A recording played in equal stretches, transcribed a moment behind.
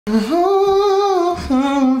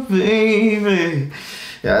Oh, baby.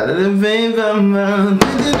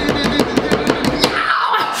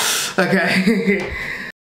 Okay.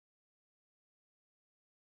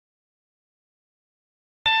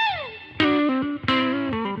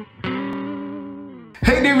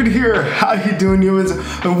 Hey, David here. How you doing, humans?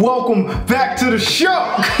 And welcome back to the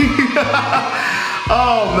show.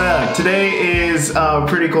 Oh man, today is a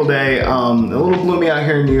pretty cool day. A little gloomy out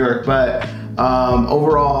here in New York, but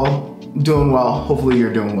overall doing well. Hopefully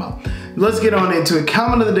you're doing well. Let's get on into it.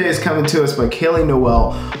 Comment of the Day is coming to us by Kaylee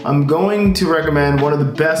Noel. I'm going to recommend one of the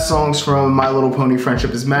best songs from My Little Pony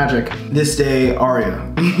Friendship is Magic. This Day,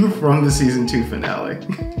 Aria, from the season 2 finale.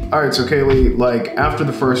 Alright, so Kaylee, like after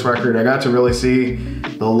the first record, I got to really see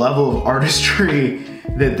the level of artistry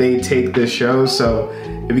that they take this show. So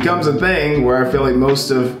it becomes a thing where I feel like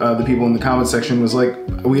most of the people in the comment section was like,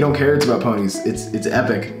 we don't care, it's about ponies. It's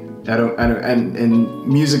epic. And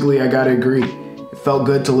musically, I gotta agree. It felt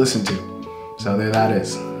good to listen to. So there that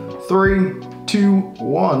is. 3, 2,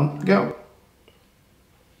 1, go.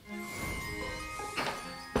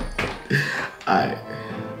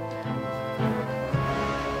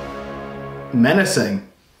 Menacing.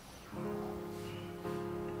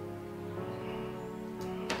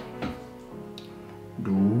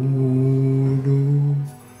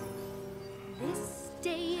 This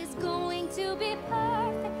day is going to be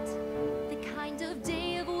perfect. The kind of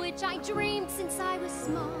day of which I dreamed since I was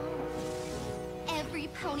small. Every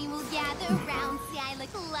pony will gather round. See, I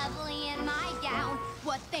look lovely in my gown.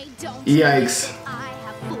 What they don't Yikes. I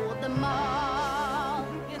have fooled them all.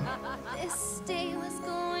 This day was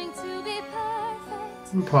going to be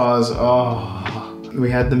perfect. Pause. Oh, we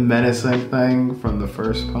had the menacing thing from the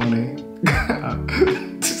first pony.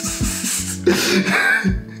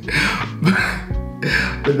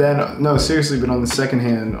 But then, no, seriously, but on the second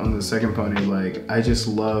hand, on the second pony, like, I just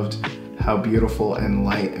loved how beautiful and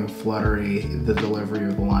light and fluttery the delivery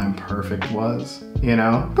of the line perfect was, you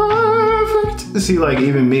know? Perfect! See, like,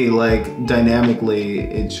 even me, like, dynamically,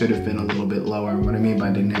 it should have been a little bit lower. What I mean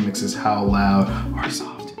by dynamics is how loud or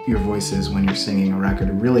soft your voice is when you're singing a record.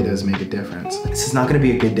 It really does make a difference. This is not gonna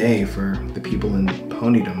be a good day for the people in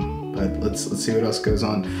ponydom, but let's see what else goes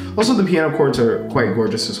on. Also, the piano chords are quite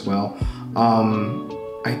gorgeous as well.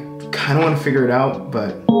 I kind of want to figure it out,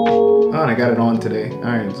 but oh, and I got it on today. All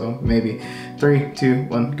right, so maybe 3, 2,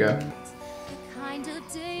 1, go. The kind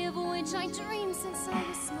of day of which I dreamed since I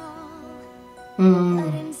was small.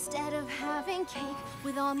 But instead of having cake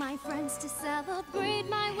with all my friends to celebrate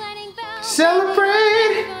my wedding bells,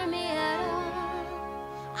 Celebrate! for me at all.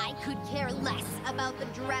 I could care less about the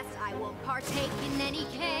dress. I won't partake in any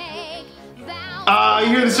cake. You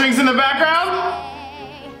hear the strings in the background?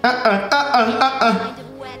 Kind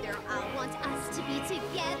of weather I want us to be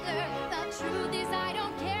together. The truth is I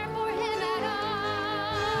don't care for him at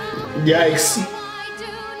all. Yikes. I do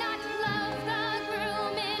not love the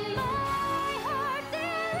groom. In my heart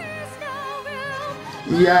there is no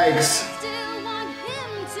room. Yikes. I still want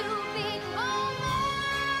him to be all mine.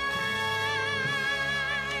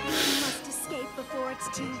 We must escape before it's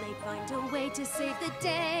too late. Find a way to save the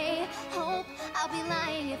day. Hope I'll be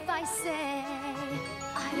lying if I say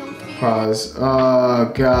I don't feel. Pause.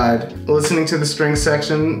 Oh God. Listening to the string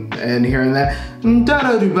section and hearing that,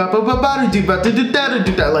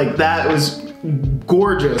 like that was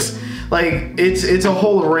gorgeous. Like it's a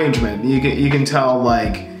whole arrangement. You can tell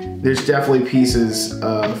like there's definitely pieces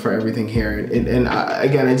for everything here. And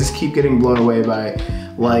again, I just keep getting blown away by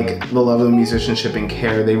like the level of musicianship and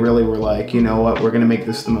care. They really were like, you know what, we're gonna make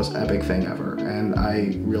this the most epic thing ever, and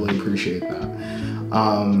I really appreciate that.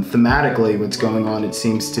 Thematically, what's going on, it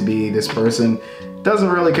seems to be this person doesn't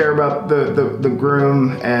really care about the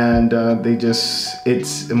groom, and they just,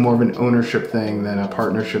 it's more of an ownership thing than a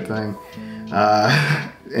partnership thing,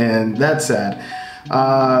 and that's sad.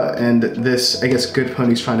 And this, I guess, good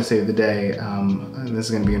pony's trying to save the day. And this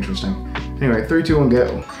is gonna be interesting. Anyway, 3, 2, 1, go.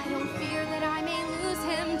 I don't fear that I may lose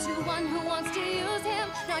him to one who wants to use him.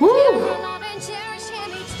 Not Woo! care for love and cherish him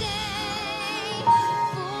each day.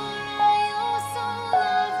 For I also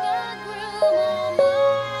love the groom. All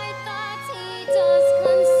my thoughts he does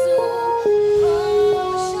consume.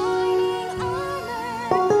 Oh, shining armor,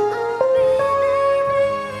 I'll be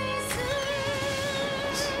very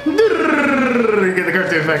soon. Get the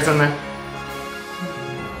cartoon effects on there.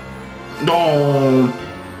 Oh.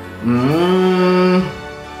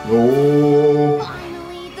 Oh.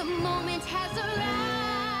 Finally, the moment has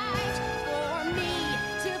arrived for me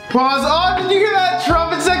to Pause. Oh, did you hear that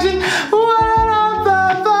trumpet section?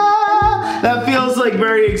 That feels like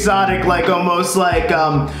very exotic, like almost like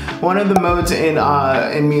one of the modes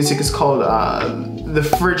in music is called the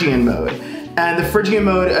Phrygian mode. And the Phrygian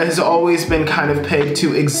mode has always been kind of pegged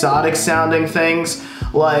to exotic sounding things.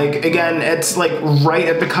 Like, again, it's like right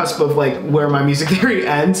at the cusp of like where my music theory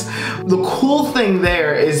ends. The cool thing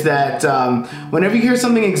there is that whenever you hear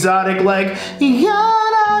something exotic like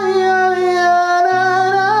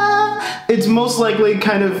it's most likely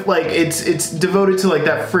kind of like it's devoted to like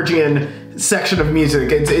that Phrygian section of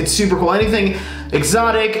music. It's super cool. Anything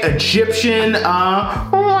exotic, Egyptian,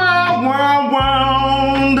 I'm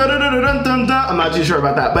not too sure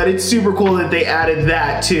about that, but it's super cool that they added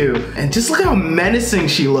that too. And just look how menacing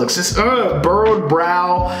she looks. This burrowed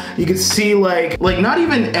brow. You can see like not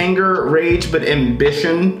even anger, rage, but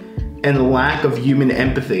ambition and lack of human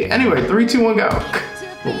empathy. Anyway, 3, 2, 1, go.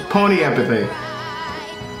 Pony empathy.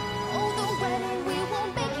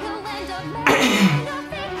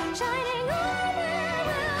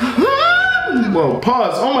 Whoa,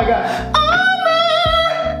 pause. Oh my god.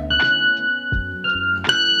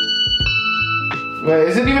 Wait,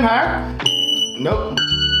 is it even higher? Nope.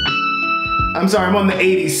 I'm sorry, I'm on the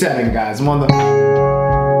 80s setting, guys. I'm on the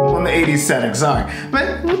 80s setting, sorry.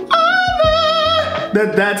 But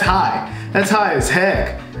that's high. That's high as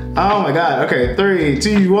heck. Oh my god. Okay, 3,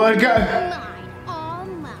 2, 1, go.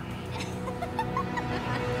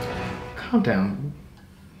 Calm down.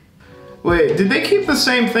 Wait, did they keep the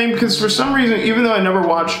same thing? Because for some reason, even though I never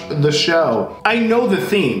watched the show, I know the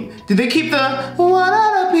theme. Did they keep the...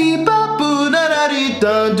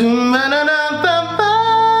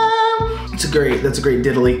 That's a great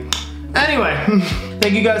diddly. Anyway,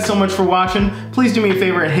 thank you guys so much for watching. Please do me a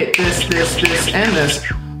favor and hit this, and this.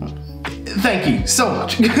 Thank you so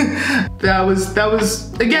much. That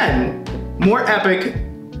was, again, more epic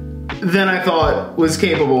than I thought was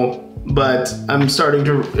capable. But I'm starting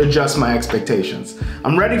to adjust my expectations.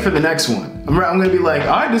 I'm ready for the next one. I'm gonna be like, all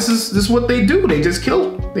right, this is what they do. They just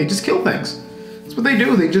kill things. That's what they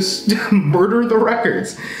do. They just murder the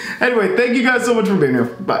records. Anyway, thank you guys so much for being here.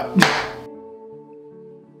 Bye.